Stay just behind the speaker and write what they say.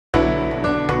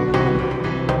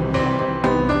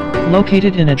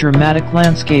Located in a dramatic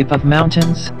landscape of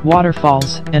mountains,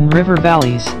 waterfalls, and river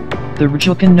valleys, the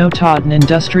Rjukan Notodden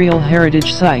Industrial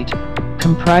Heritage Site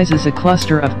comprises a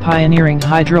cluster of pioneering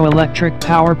hydroelectric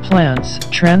power plants,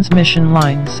 transmission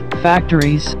lines,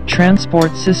 factories,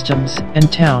 transport systems,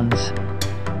 and towns.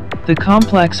 The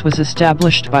complex was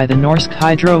established by the Norsk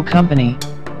Hydro Company,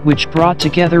 which brought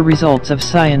together results of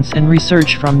science and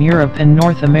research from Europe and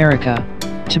North America,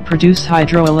 to produce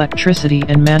hydroelectricity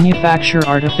and manufacture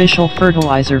artificial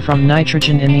fertilizer from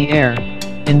nitrogen in the air,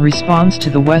 in response to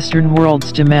the Western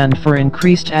world's demand for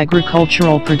increased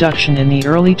agricultural production in the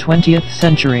early 20th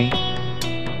century.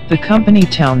 The company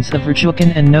towns of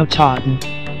Rjukan and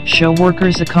Notodden show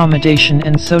workers' accommodation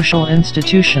and social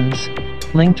institutions,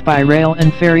 linked by rail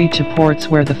and ferry to ports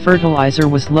where the fertilizer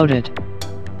was loaded.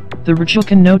 The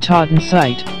Rjukan Notodden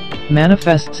site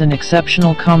manifests an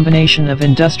exceptional combination of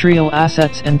industrial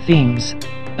assets and themes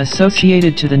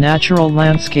associated to the natural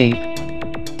landscape.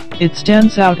 It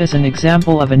stands out as an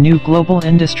example of a new global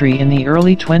industry in the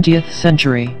early 20th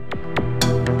century.